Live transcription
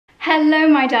Hello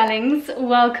my darlings,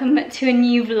 welcome to a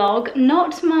new vlog.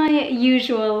 Not my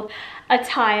usual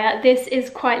attire, this is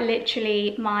quite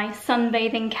literally my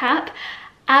sunbathing cap.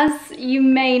 As you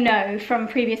may know from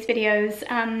previous videos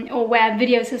or where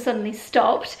videos have suddenly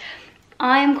stopped,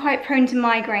 I am quite prone to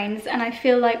migraines, and I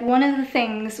feel like one of the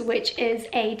things which is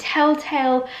a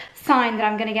telltale sign that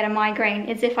I'm going to get a migraine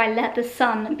is if I let the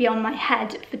sun be on my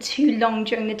head for too long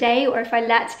during the day, or if I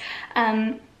let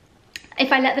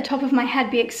the top of my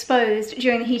head be exposed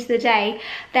during the heat of the day,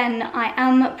 then I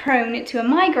am prone to a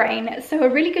migraine. So a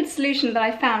really good solution that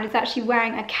I found is actually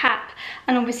wearing a cap,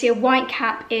 and obviously a white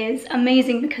cap is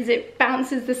amazing because it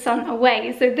bounces the sun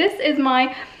away. So this is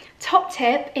my top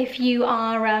tip if you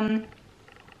are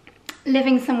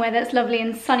living somewhere that's lovely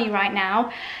and sunny right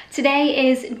now. Today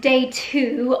is day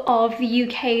 2 of the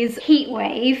UK's heat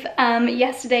wave.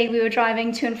 Yesterday we were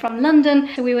driving to and from London,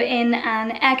 so we were in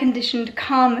an air-conditioned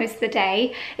car most of the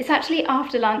day. It's actually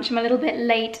after lunch. I'm a little bit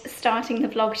late starting the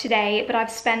vlog today, but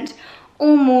I've spent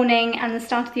all morning and the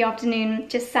start of the afternoon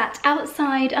just sat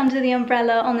outside under the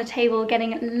umbrella on the table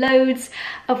getting loads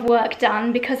of work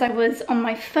done. Because I was on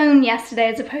my phone yesterday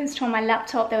as opposed to on my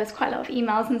laptop, there was quite a lot of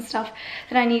emails and stuff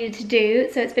that I needed to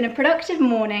do. So it's been a productive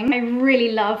morning. I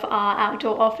really love our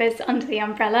outdoor office under the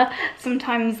umbrella.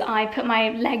 Sometimes I put my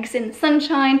legs in the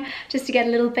sunshine just to get a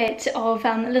little bit of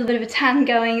a tan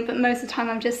going, but most of the time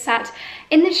I'm just sat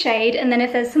in the shade. And then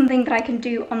if there's something that I can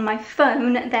do on my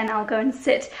phone, then I'll go and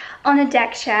sit on a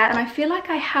deck chair. And I feel like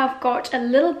I have got a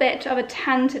little bit of a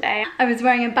tan today. I was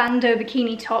wearing a bandeau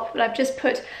bikini top, but I've just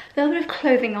put a little bit of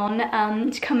clothing on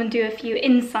to come and do a few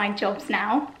inside jobs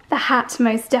now. The hat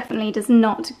most definitely does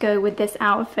not go with this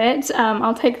outfit.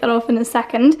 I'll take that off in a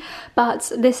second, but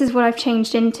this is what I've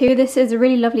changed into. This is a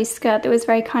really lovely skirt that was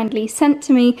very kindly sent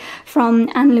to me from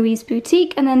Anne Louise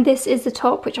Boutique, and then this is the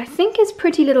top, which I think is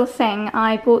Pretty Little Thing.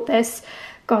 I bought this,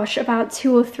 gosh, about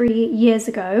 2 or 3 years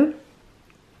ago.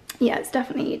 Yeah, it's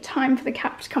definitely time for the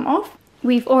cap to come off.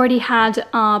 We've already had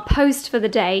our post for the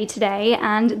day today,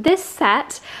 and this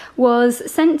set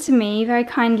was sent to me very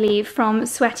kindly from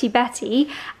Sweaty Betty,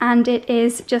 and it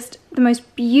is just the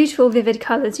most beautiful vivid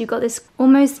colours. You've got this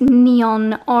almost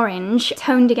neon orange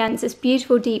toned against this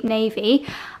beautiful deep navy.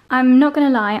 I'm not gonna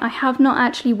lie, I have not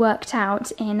actually worked out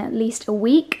in at least a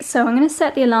week, so I'm gonna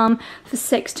set the alarm for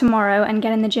 6 tomorrow and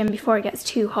get in the gym before it gets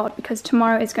too hot, because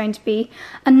tomorrow is going to be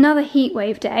another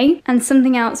heatwave day. And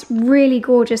something else really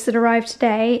gorgeous that arrived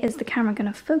today, is the camera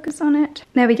gonna focus on it?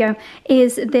 There we go,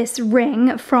 is this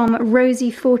ring from Rosie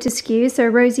Fortescue. So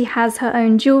Rosie has her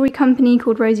own jewellery company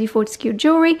called Rosie Fortescue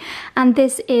Jewellery, and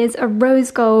this is a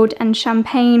rose gold and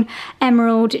champagne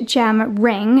emerald gem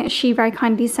ring. She very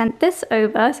kindly sent this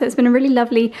over. So it's been a really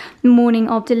lovely morning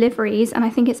of deliveries, and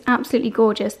I think it's absolutely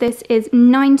gorgeous. This is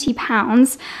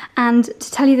 £90, and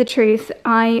to tell you the truth,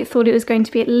 I thought it was going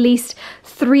to be at least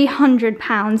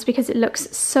 £300 because it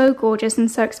looks so gorgeous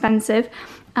and so expensive.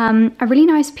 A really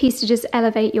nice piece to just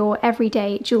elevate your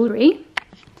everyday jewellery.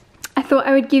 I thought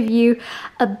I would give you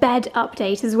a bed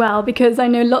update as well, because I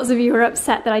know lots of you are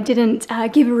upset that I didn't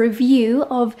give a review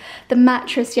of the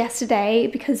mattress yesterday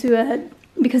because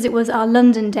it was our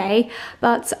London day,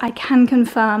 but I can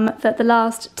confirm that the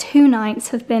last 2 nights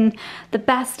have been the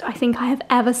best I think I have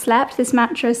ever slept. This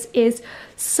mattress is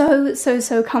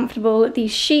so comfortable.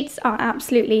 These sheets are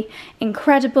absolutely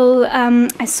incredible.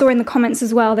 I saw in the comments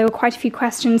as well, there were quite a few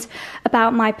questions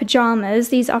about my pajamas.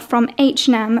 These are from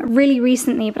H&M really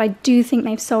recently, but I do think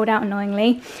they've sold out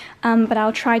annoyingly. But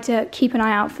I'll try to keep an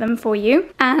eye out for them for you.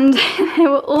 And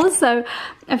there were also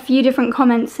a few different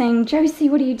comments saying, Josie,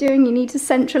 what are you doing? You need to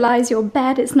centralize your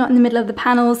bed. It's not in the middle of the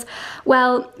panels.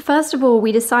 Well, first of all,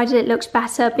 we decided it looked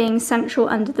better being central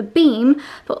under the beam,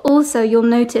 but also you'll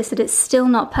notice that it's still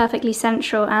not perfectly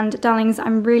central. And darlings,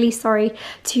 I'm really sorry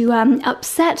to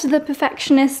upset the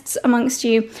perfectionists amongst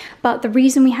you, but the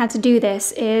reason we had to do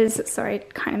this is, sorry,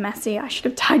 kind of messy. I should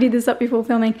have tidied this up before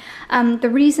filming. The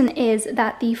reason is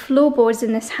that the floorboards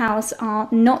in this house are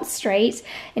not straight.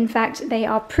 In fact, they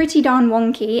are pretty darn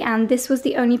wonky, and this was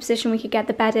the only position we could get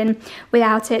the bed in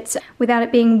without it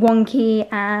being wonky,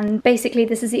 and basically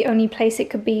this is the only place it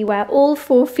could be where all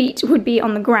 4 feet would be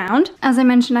on the ground. As I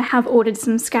mentioned, I have ordered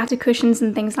some scatter cushions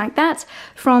and things like that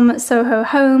from Soho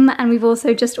Home, and we've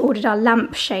also just ordered our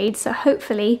lamp shade, so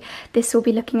hopefully this will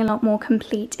be looking a lot more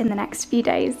complete in the next few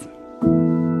days.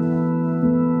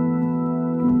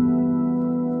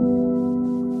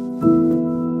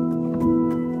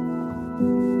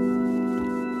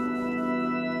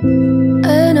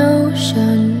 An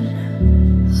ocean,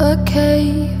 a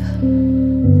cave,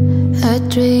 a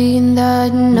dream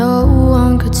that no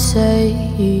one could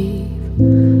save,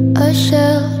 a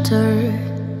shelter,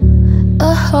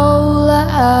 a home.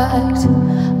 act,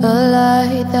 a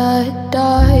light that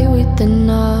die with the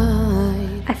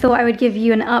night. I thought I would give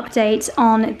you an update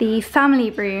on the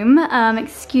family room.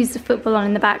 Excuse the football on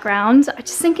in the background. I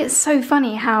just think it's so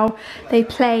funny how they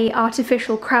play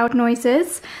artificial crowd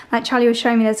noises. Like Charlie was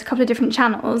showing me, there's a couple of different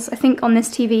channels. I think on this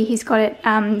TV he's got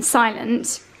it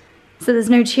silent, so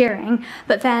there's no cheering.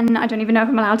 But then I don't even know if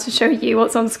I'm allowed to show you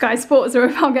what's on Sky Sports or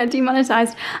if I'll get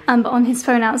demonetized. But on his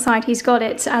phone outside, he's got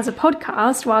it as a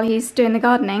podcast while he's doing the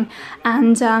gardening,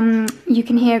 and you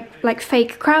can hear like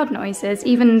fake crowd noises.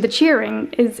 Even the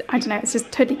cheering is, I don't know, it's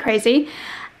just totally crazy.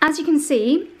 As you can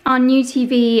see, our new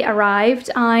TV arrived.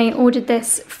 I ordered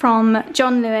this from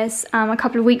John Lewis a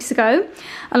couple of weeks ago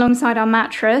alongside our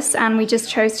mattress, and we just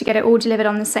chose to get it all delivered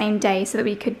on the same day so that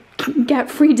we could get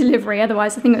free delivery.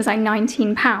 Otherwise I think it was like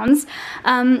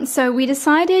 £19. So we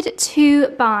decided to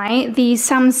buy the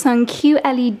Samsung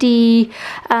QLED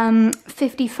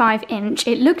 55-inch.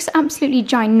 It looks absolutely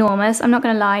ginormous. I'm not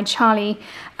gonna lie, Charlie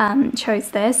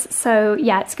chose this, so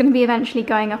yeah, it's going to be eventually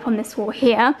going up on this wall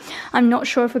here. I'm not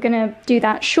sure if we're going to do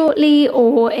that shortly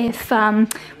or if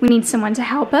we need someone to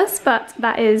help us, but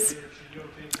that is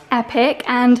epic.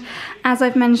 And as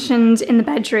I've mentioned in the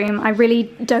bedroom, I really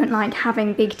don't like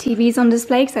having big TVs on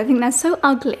display because I think they're so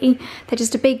ugly. They're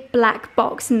just a big black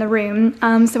box in the room.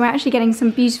 So we're actually getting some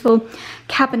beautiful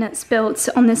cabinets built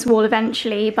on this wall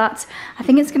eventually, but I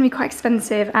think it's going to be quite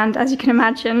expensive, and as you can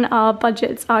imagine, our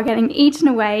budgets are getting eaten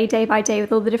away day by day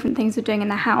with all the different things we're doing in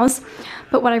the house.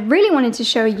 But what I really wanted to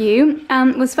show you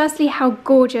was firstly how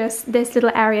gorgeous this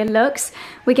little area looks.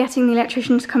 We're getting the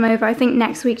electrician to come over, I think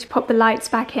next week, to pop the lights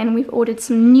back in. We've ordered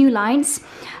some new lights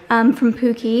from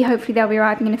Pookie. Hopefully they'll be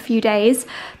arriving in a few days.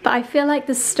 But I feel like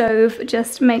the stove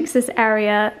just makes this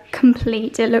area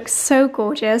complete. It looks so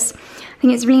gorgeous. I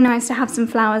think it's really nice to have some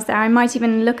flowers there. I might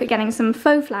even look at getting some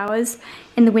faux flowers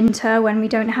in the winter when we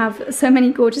don't have so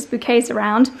many gorgeous bouquets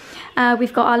around.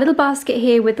 We've got our little basket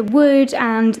here with the wood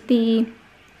and the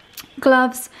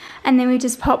gloves, and then we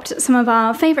just popped some of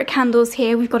our favourite candles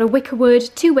here. We've got a wicker wood,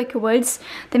 2 wicker woods.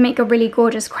 They make a really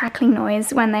gorgeous crackling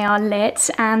noise when they are lit,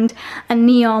 and a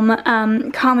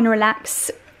neon calm and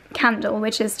relax candle,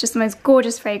 which is just the most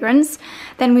gorgeous fragrance.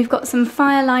 Then we've got some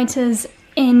fire lighters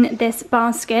in this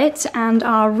basket and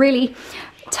our really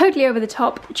totally over the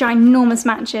top ginormous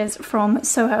matches from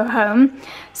Soho Home.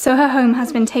 Soho Home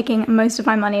has been taking most of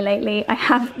my money lately. I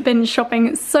have been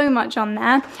shopping so much on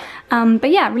there. But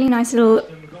yeah, really nice little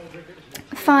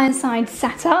fireside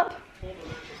setup.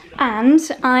 And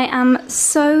I am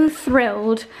so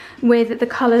thrilled with the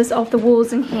colours of the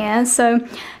walls in here. So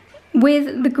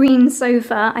with the green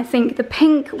sofa, I think the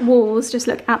pink walls just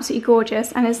look absolutely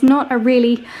gorgeous, and it's not a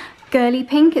really girly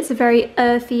pink, it's a very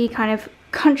earthy kind of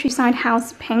countryside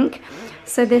house pink.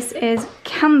 So this is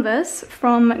canvas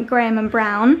from Graham &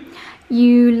 Brown.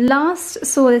 You last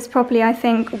saw this properly, I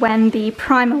think, when the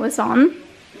primer was on,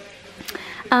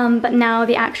 but now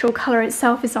the actual colour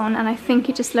itself is on, and I think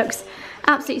it just looks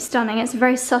absolutely stunning. It's a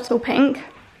very subtle pink,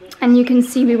 and you can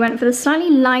see we went for the slightly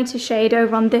lighter shade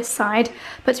over on this side,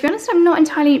 but to be honest, I'm not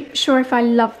entirely sure if I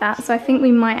love that, so I think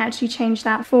we might actually change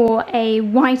that for a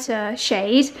whiter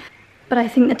shade. But I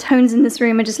think the tones in this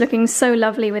room are just looking so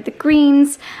lovely with the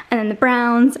greens and then the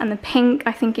browns and the pink.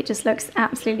 I think it just looks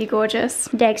absolutely gorgeous.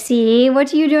 Dexy,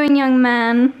 what are you doing, young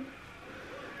man?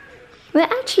 We're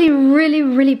actually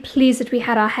really pleased that we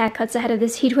had our haircuts ahead of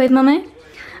this heatwave, Mummy.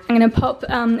 I'm gonna pop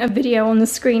a video on the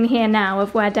screen here now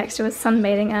of where Dexter was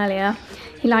sunbathing earlier.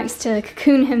 He likes to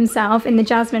cocoon himself in the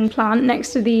jasmine plant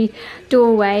next to the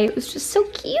doorway. It was just so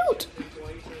cute.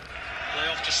 Play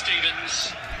off to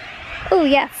Stevens. Oh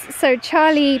yes, so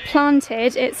Charlie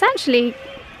planted, it's actually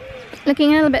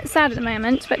looking a little bit sad at the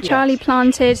moment, but Charlie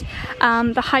planted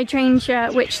the hydrangea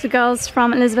which the girls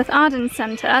from Elizabeth Arden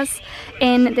sent us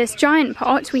in this giant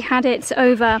pot. We had it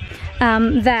over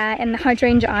there in the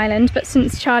hydrangea island, but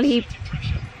since Charlie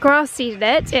grass seeded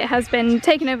it, it has been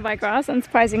taken over by grass,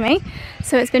 unsurprisingly.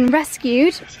 So it's been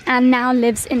rescued and now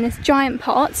lives in this giant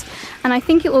pot, and I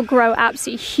think it will grow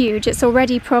absolutely huge. It's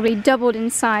already probably doubled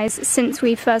in size since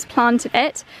we first planted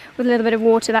it. With a little bit of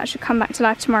water, that should come back to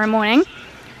life tomorrow morning.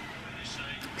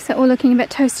 So all looking a bit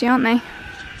toasty, aren't they?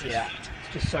 Yeah,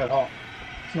 it's just so hot.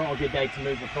 It's not a good day to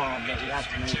move the plant, but we have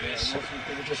to move it.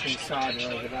 It was just inside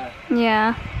or over there.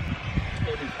 Yeah.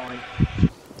 It'll be fine.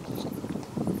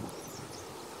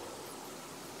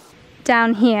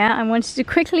 Down here, I wanted to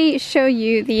quickly show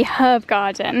you the herb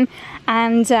garden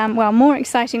and, well, more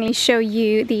excitingly show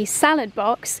you the salad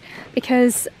box,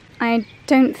 because I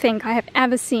don't think I have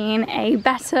ever seen a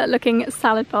better looking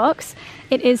salad box.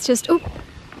 It is just, oh,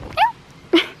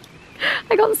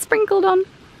 I got sprinkled on.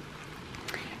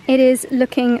 It is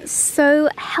looking so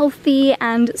healthy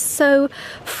and so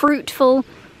fruitful.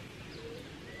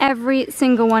 Every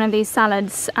single one of these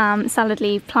salad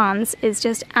leaf plants is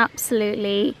just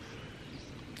absolutely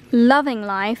loving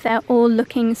life. They're all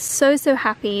looking so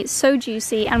happy, so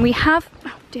juicy, and we have,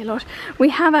 oh dear Lord, we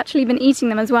have actually been eating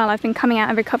them as well. I've been coming out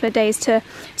every couple of days to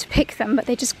pick them, but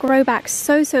they just grow back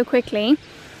so quickly.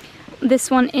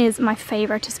 This one is my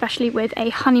favourite, especially with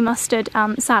a honey mustard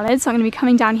salad, so I'm going to be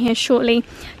coming down here shortly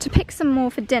to pick some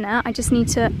more for dinner. I just need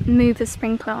to move the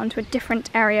sprinkler onto a different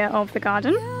area of the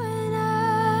garden.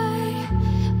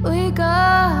 We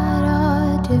got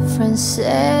our differences.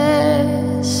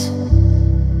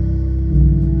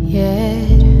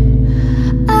 Yet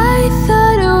I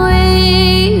thought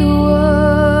we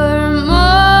were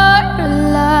more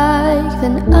alike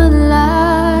than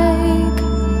unlike.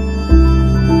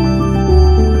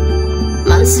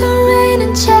 Months of rain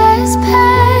and chest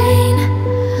pain.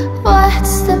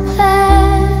 What's the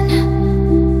plan?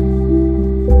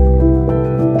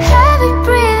 Heavy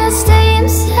breathing, stay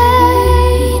insane.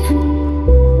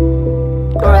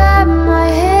 Grab my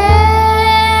hand.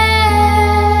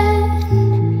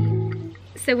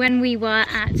 So when we were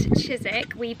at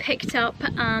Chiswick, we picked up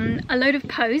a load of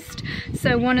post.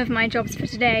 So one of my jobs for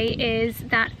today is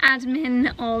that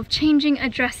admin of changing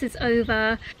addresses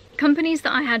over, companies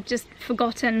that I had just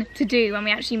forgotten to do when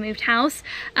we actually moved house,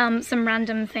 some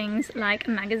random things like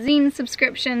magazine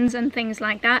subscriptions and things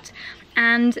like that.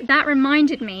 And that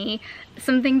reminded me,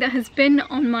 something that has been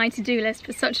on my to-do list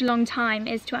for such a long time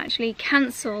is to actually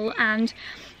cancel and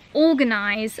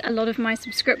organize a lot of my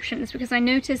subscriptions, because I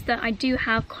noticed that I do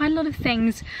have quite a lot of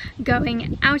things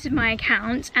going out of my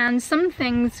account and some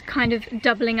things kind of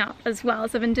doubling up as well.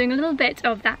 So I've been doing a little bit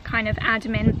of that kind of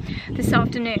admin this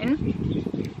afternoon.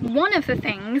 One of the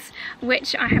things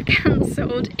which I have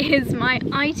cancelled is my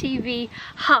ITV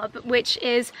Hub, which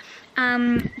is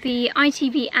the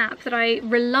ITV app that I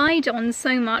relied on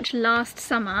so much last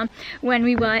summer when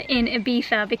we were in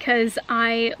Ibiza, because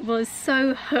I was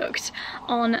so hooked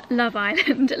on Love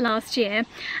Island last year,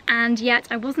 and yet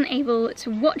I wasn't able to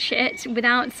watch it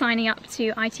without signing up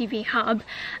to ITV Hub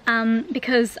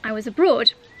because I was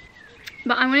abroad.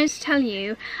 But I wanted to tell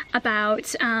you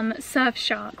about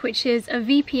Surfshark, which is a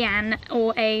VPN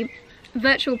or a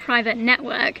virtual private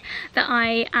network that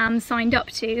I am signed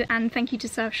up to, and thank you to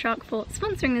Surfshark for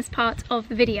sponsoring this part of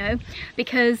the video,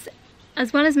 because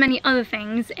as well as many other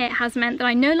things, it has meant that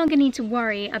I no longer need to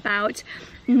worry about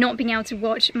not being able to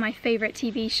watch my favourite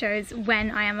TV shows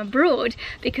when I am abroad,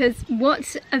 because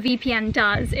what a VPN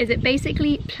does is it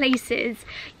basically places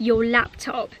your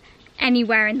laptop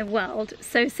anywhere in the world.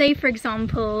 So say for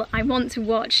example I want to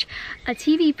watch a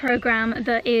TV programme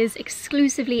that is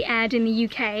exclusively aired in the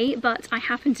UK, but I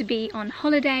happen to be on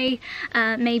holiday,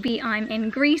 maybe I'm in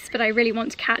Greece but I really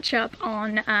want to catch up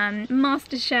on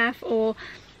MasterChef, or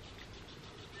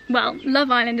well, Love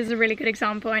Island is a really good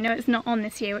example. I know it's not on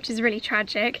this year, which is really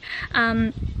tragic.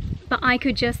 But I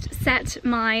could just set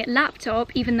my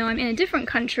laptop, even though I'm in a different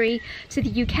country, to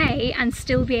the UK and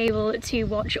still be able to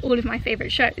watch all of my favourite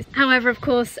shows. However, of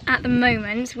course, at the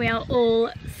moment we are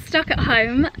all stuck at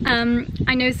home.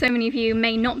 I know so many of you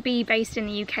may not be based in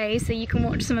the UK, so you can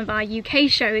watch some of our UK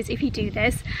shows if you do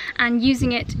this, and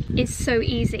using it is so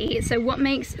easy. So what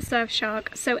makes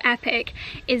Surfshark so epic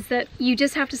is that you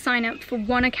just have to sign up for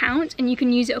one account and you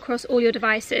can use it across all your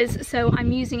devices. So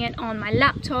I'm using it on my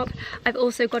laptop, I've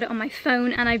also got it on my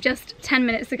phone, and I've just 10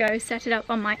 minutes ago set it up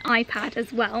on my iPad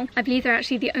as well. I believe they're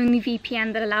actually the only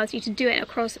VPN that allows you to do it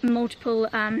across multiple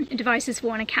devices for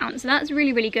one account. So that's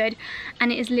really, really good,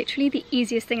 and it is literally the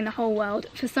easiest thing in the whole world.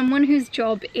 For someone whose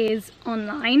job is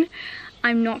online,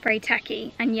 I'm not very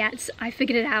techy, and yet I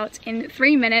figured it out in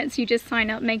 3 minutes. You just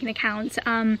sign up, make an account,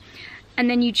 and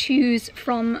then you choose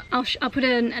from, I'll put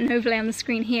an overlay on the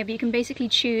screen here, but you can basically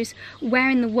choose where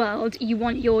in the world you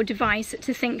want your device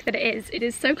to think that it is. It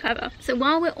is so clever. So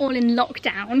while we're all in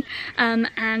lockdown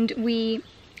and we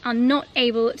are not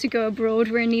able to go abroad,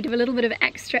 we're in need of a little bit of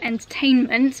extra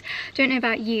entertainment. Don't know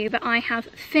about you, but I have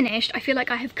finished, I feel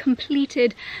like I have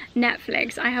completed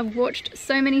Netflix. I have watched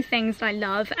so many things that I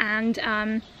love, and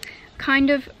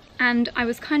I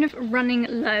was kind of running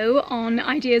low on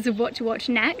ideas of what to watch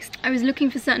next. I was looking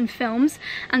for certain films,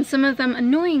 and some of them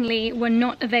annoyingly were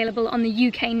not available on the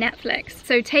UK Netflix.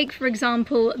 So take for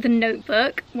example The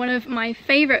Notebook, one of my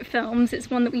favourite films.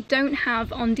 It's one that we don't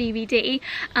have on DVD,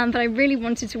 but I really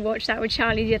wanted to watch that with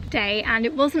Charlie the other day, and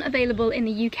it wasn't available in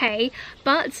the UK,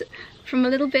 but From a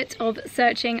little bit of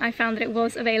searching, I found that it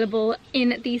was available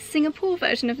in the Singapore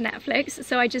version of Netflix,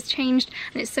 so I just changed,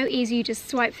 and it's so easy, you just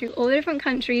swipe through all the different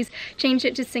countries, change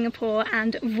it to Singapore,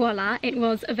 and voila, it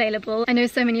was available. I know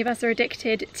so many of us are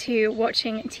addicted to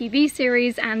watching TV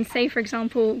series, and say for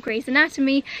example Grey's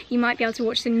Anatomy, you might be able to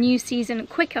watch the new season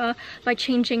quicker by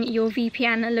changing your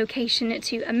VPN location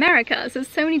to America. So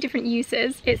so many different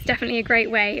uses. It's definitely a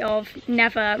great way of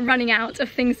never running out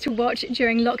of things to watch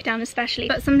during lockdown especially.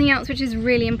 But something else which is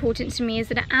really important to me is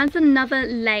that it adds another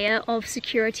layer of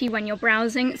security when you're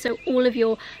browsing. So all of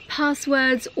your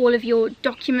passwords, all of your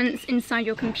documents inside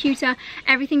your computer,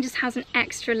 everything just has an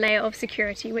extra layer of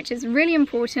security, which is really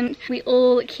important. We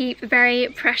all keep very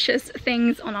precious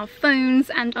things on our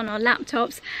phones and on our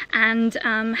laptops, and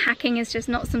hacking is just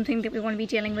not something that we want to be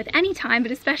dealing with anytime,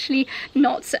 but especially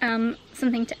not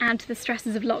something to add to the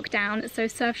stresses of lockdown. So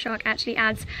Surfshark actually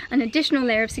adds an additional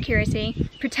layer of security,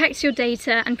 protects your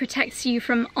data and protects you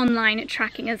from online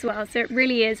tracking as well. So it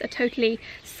really is a totally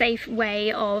safe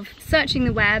way of searching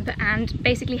the web and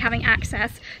basically having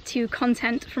access to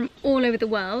content from all over the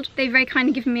world. They've very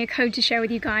kindly given me a code to share with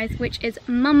you guys, which is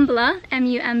Mumblr,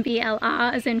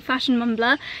 M-U-M-B-L-R, as in fashion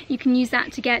Mumblr. You can use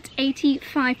that to get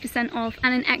 85% off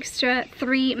and an extra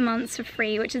 3 months for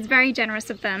free, which is very generous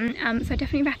of them. So I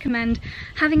definitely recommend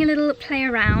having a little play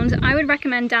around. I would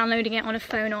recommend downloading it on a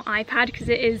phone or iPad because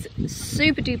it is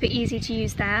super duper easy to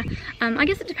use there. I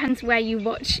guess it depends where you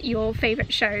watch your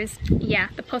favourite shows. Yeah,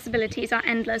 the possibilities are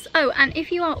endless. Oh, and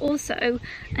if you are also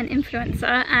an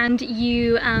influencer and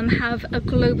you have a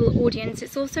global audience,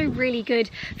 it's also really good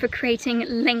for creating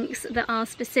links that are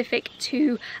specific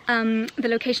to the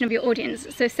location of your audience.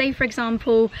 So say for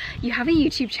example you have a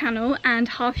YouTube channel and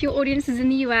half your audience is in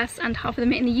the US and half of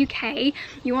them in the UK.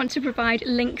 You want to provide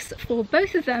links for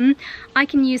both of them. I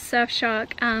can use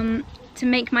Surfshark to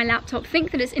make my laptop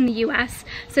think that it's in the US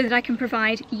so that I can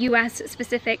provide US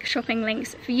specific shopping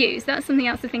links for you. So that's something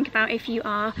else to think about if you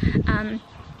are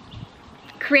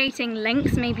creating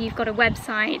links. Maybe you've got a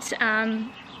website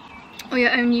or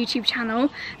your own YouTube channel.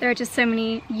 There are just so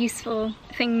many useful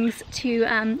things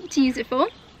to use it for.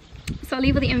 So I'll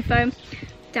leave all the info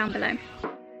down below.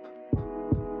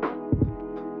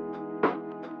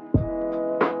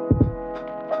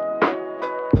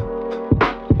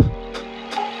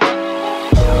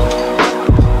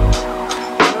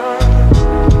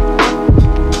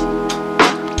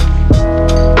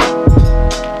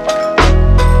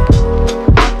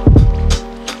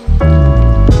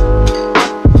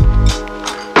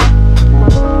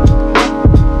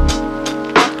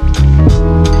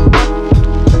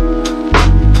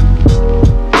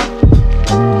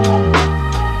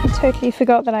 Totally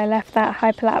forgot that I left that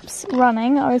hyperlapse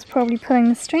running. I was probably pulling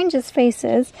the strangest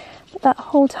faces, but that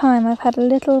whole time I've had a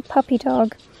little puppy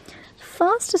dog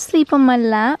fast asleep on my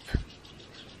lap.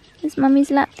 Is Mummy's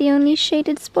lap the only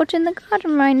shaded spot in the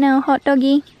garden right now, hot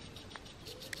doggy?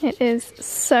 It is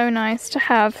so nice to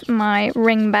have my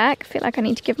ring back. I feel like I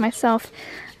need to give myself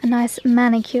a nice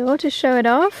manicure to show it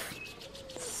off.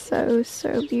 So,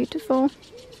 so beautiful.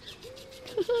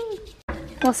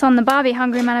 What's on the Barbie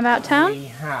Hungry Man About town? We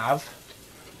have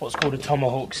what's called a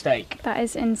tomahawk steak. That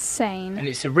is insane. And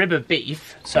it's a rib of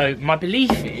beef. So my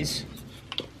belief is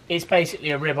it's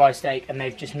basically a ribeye steak and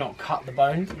they've just not cut the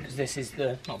bone, because this is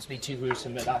the, not to be too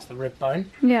gruesome, but that's the rib bone.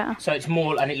 Yeah. So it's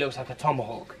more, and it looks like a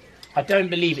tomahawk. I don't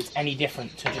believe it's any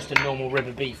different to just a normal rib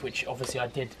of beef, which obviously I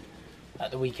did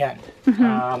at the weekend.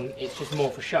 It's just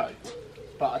more for show.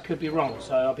 But I could be wrong,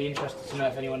 so I'll be interested to know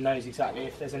if anyone knows exactly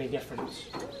if there's any difference.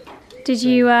 Did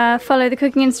you follow the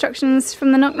cooking instructions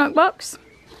from the Knock Knock box?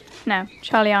 No,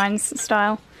 Charlie Irons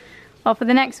style. Well, for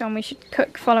the next one we should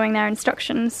cook following their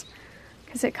instructions,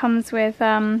 because it comes with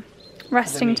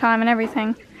resting time and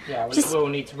everything. Yeah, well, it will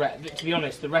need to rest. To be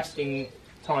honest, the resting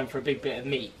time for a big bit of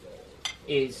meat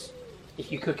is,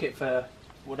 if you cook it for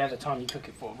whatever time you cook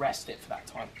it for, rest it for that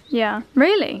time. Yeah,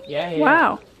 really? Yeah.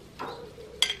 Wow.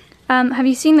 Have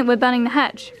you seen that we're burning the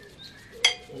hedge?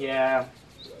 Yeah.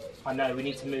 I know, we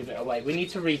need to move it away. We need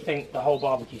to rethink the whole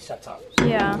barbecue setup.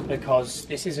 Yeah. Because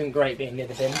this isn't great being near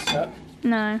the bins, so.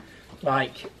 No.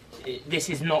 Like, this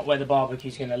is not where the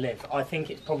barbecue's going to live. I think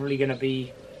it's probably going to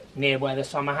be near where the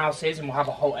summer house is, and we'll have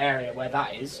a whole area where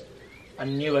that is. A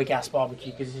newer gas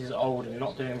barbecue, because this is old and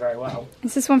not doing very well.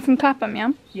 Is this one from Clapham,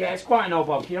 yeah? Yeah, it's quite an old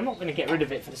barbecue. I'm not going to get rid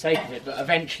of it for the sake of it, but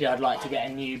eventually I'd like to get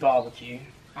a new barbecue.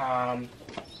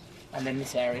 And then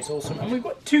this area is awesome. And we've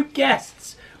got 2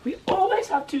 guests. We always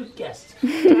have 2 guests.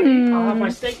 I'll have my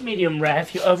steak medium rare.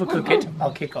 If you overcook it,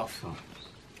 I'll kick off.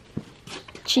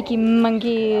 Cheeky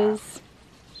monkeys.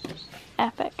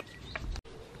 Epic.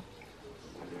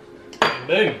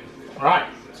 Boom. Right,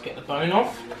 let's get the bone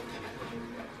off.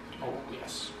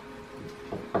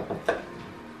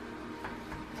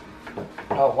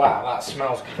 Oh wow, that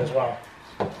smells good as well.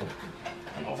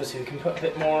 And obviously we can put a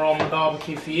bit more on the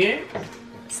barbecue for you.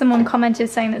 Someone commented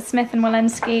saying that Smith &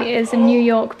 Wollensky is a New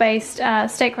York-based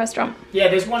steak restaurant. Yeah,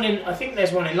 there's one in, I think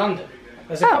there's one in London.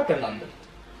 There's a couple in London.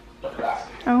 Look at that.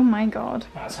 Oh my god.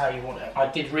 That's how you want it. I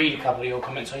did read a couple of your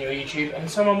comments on your YouTube and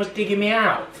someone was digging me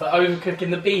out for overcooking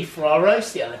the beef for our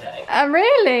roast the other day.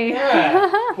 Really?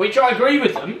 Yeah. Which I agree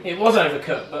with them. It was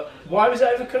overcooked, but why was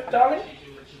it overcooked, darling?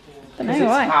 Because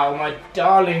it's how my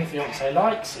darling fiance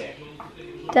likes it.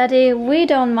 Daddy, we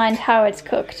don't mind how it's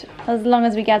cooked, as long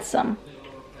as we get some.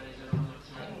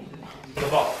 The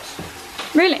box.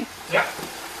 Really? Yeah.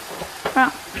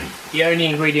 Wow. The only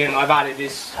ingredient I've added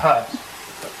is herbs.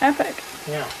 Epic.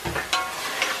 Yeah.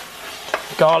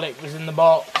 Garlic was in the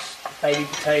box, baby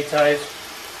potatoes.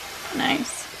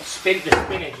 Nice. The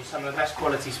spinach is some of the best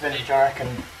quality spinach I reckon.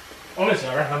 Honestly,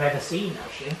 I reckon I've ever seen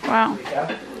actually. Wow.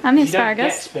 And the asparagus. You don't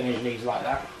get spinach leaves like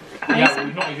that. Yeah, well,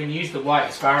 we've not even used the white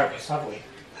asparagus, have we?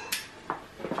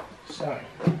 So.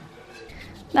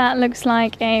 That looks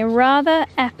like a rather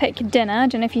epic dinner. I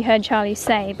don't know if you heard Charlie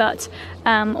say, but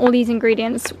all these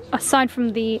ingredients, aside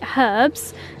from the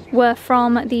herbs, were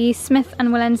from the Smith &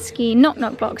 Wollensky Knock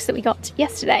Knock box that we got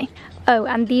yesterday. Oh,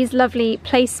 and these lovely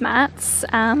placemats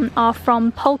are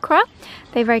from Pulchra.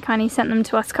 They very kindly sent them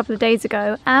to us a couple of days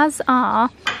ago, as are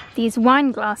these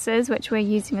wine glasses, which we're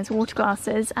using as water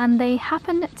glasses, and they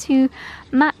happen to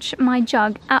match my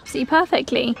jug absolutely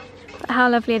perfectly. How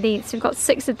lovely are these? We've got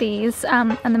 6 of these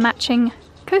and the matching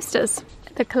coasters.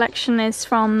 The collection is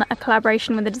from a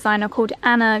collaboration with a designer called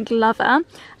Anna Glover,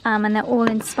 and they're all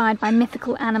inspired by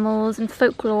mythical animals and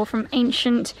folklore from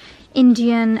ancient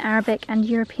Indian, Arabic and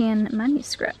European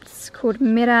manuscripts, called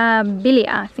Mirabilia,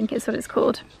 I think is what it's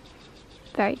called.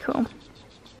 Very cool.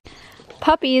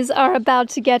 Puppies are about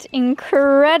to get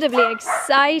incredibly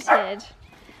excited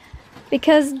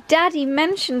because Daddy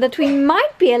mentioned that we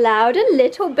might be allowed a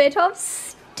little bit of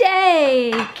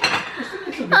steak.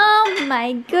 Oh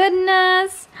my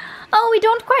goodness. Oh, we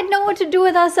don't quite know what to do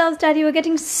with ourselves, Daddy. We're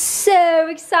getting so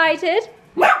excited.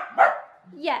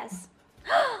 Yes.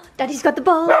 Daddy's got the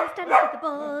balls, Daddy's got the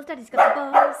balls, Daddy's got the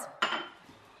balls.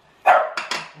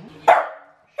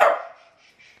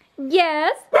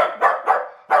 Yes.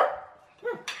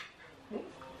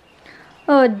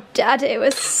 Oh, Daddy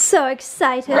was so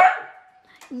excited.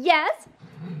 Yes.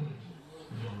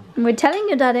 We're telling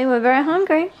you, Daddy, we're very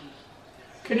hungry.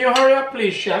 Can you hurry up,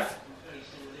 please, Chef?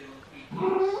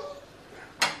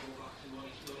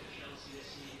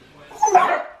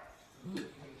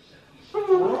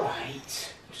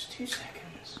 Right. Just 2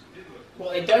 seconds.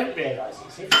 What they don't realise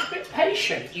is if you're a bit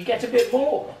patient, you get a bit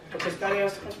more, because Daddy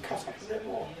has to cut up a bit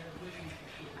more.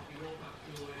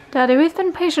 Daddy, we've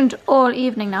been patient all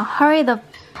evening now. Hurry the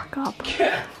fuck up.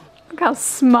 Yeah. Look how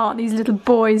smart these little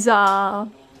boys are.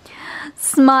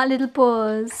 Smart little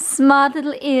paws, smart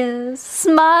little ears,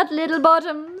 smart little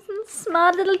bottoms, and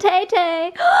smart little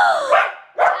tay-tay.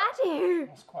 Daddy!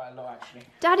 That's quite a lot, actually.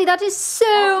 Daddy, that is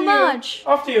so much.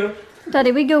 After you.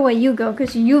 Daddy, we go where you go,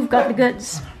 because you've got the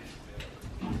goods.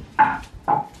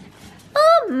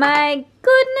 Oh my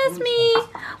goodness me.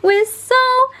 We're so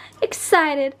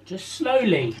excited. Just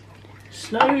slowly.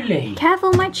 Slowly.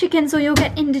 Careful, my chickens, or you'll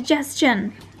get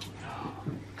indigestion.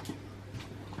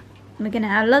 We're gonna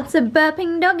have lots of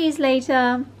burping doggies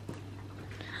later.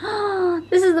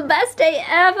 This is the best day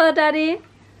ever, Daddy.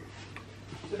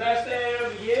 The best day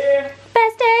of the year.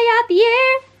 Best day of the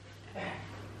year.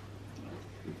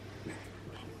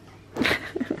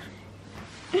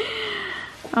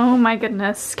 Oh my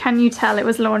goodness, can you tell it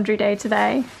was laundry day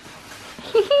today?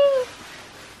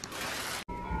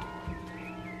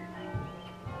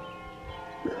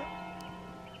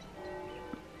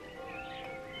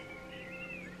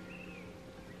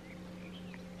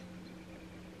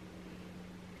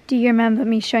 Do you remember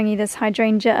me showing you this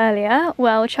hydrangea earlier?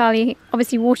 Well, Charlie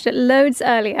obviously watered it loads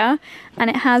earlier and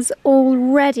it has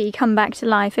already come back to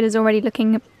life. It is already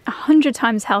looking 100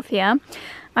 times healthier.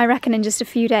 I reckon in just a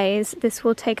few days this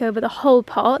will take over the whole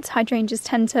pot. Hydrangeas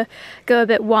tend to go a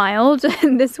bit wild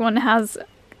and this one has,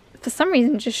 for some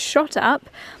reason, just shot up.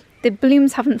 The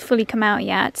blooms haven't fully come out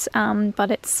yet, but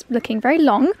it's looking very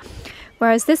long.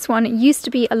 Whereas this one, it used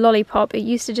to be a lollipop. It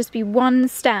used to just be one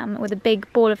stem with a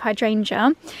big ball of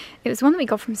hydrangea. It was one that we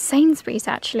got from Sainsbury's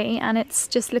actually, and it's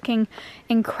just looking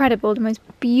incredible. The most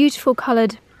beautiful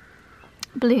coloured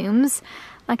blooms,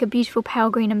 like a beautiful pale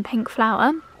green and pink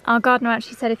flower. Our gardener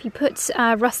actually said if you put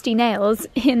rusty nails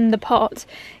in the pot,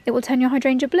 it will turn your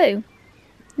hydrangea blue.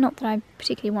 Not that I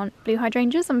particularly want blue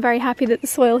hydrangeas. I'm very happy that the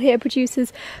soil here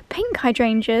produces pink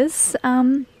hydrangeas,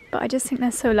 but I just think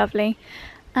they're so lovely.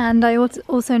 And I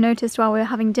also noticed while we were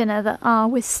having dinner that our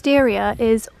wisteria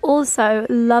is also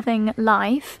loving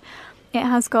life. It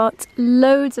has got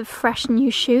loads of fresh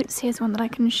new shoots. Here's one that I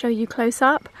can show you close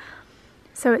up.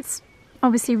 So it's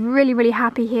obviously really, really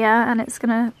happy here, and it's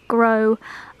gonna grow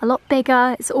a lot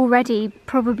bigger. It's already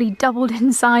probably doubled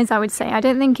in size, I would say. I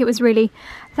don't think it was really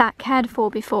that cared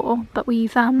for before, but we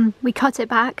cut it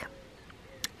back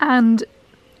and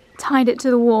tied it to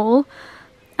the wall,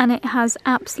 and it has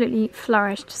absolutely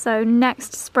flourished. So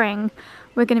next spring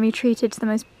we're going to be treated to the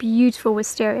most beautiful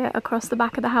wisteria across the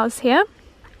back of the house here.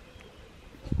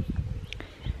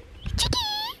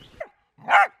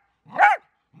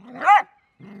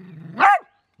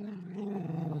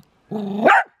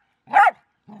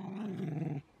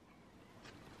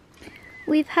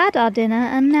 We've had our dinner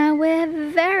and now we're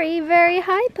very, very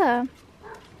hyper.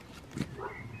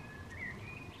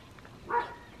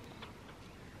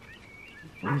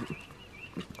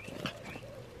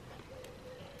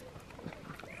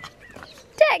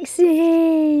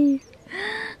 Taxi!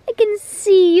 I can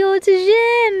see your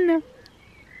tagine!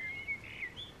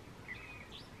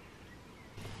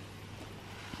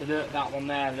 So look, that one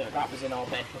there, look, that was in our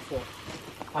bed before.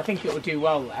 I think it will do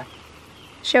well there.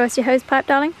 Show us your hose pipe,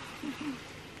 darling.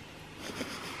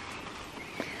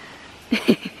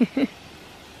 Where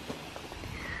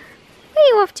are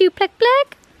you off to, Pleck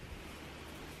Pleck?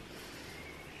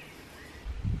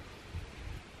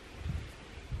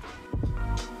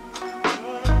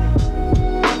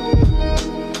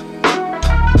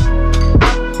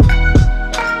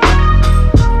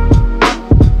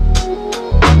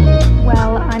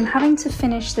 Having to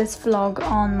finish this vlog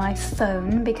on my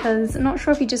phone because I'm not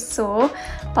sure if you just saw,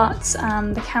 but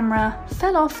the camera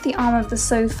fell off the arm of the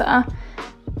sofa,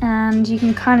 and you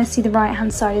can kind of see the right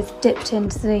hand side is dipped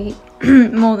into the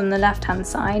more than the left hand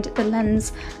side. The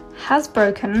lens has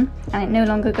broken and it no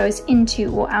longer goes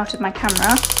into or out of my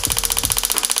camera.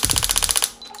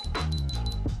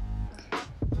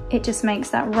 It just makes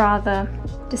that rather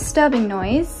disturbing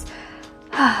noise.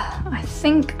 I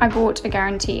think I bought a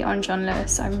guarantee on John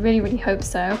Lewis. I really, really hope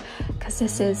so, because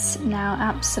this is now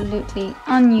absolutely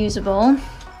unusable.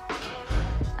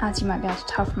 As you might be able to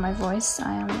tell from my voice,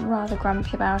 I am rather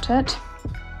grumpy about it.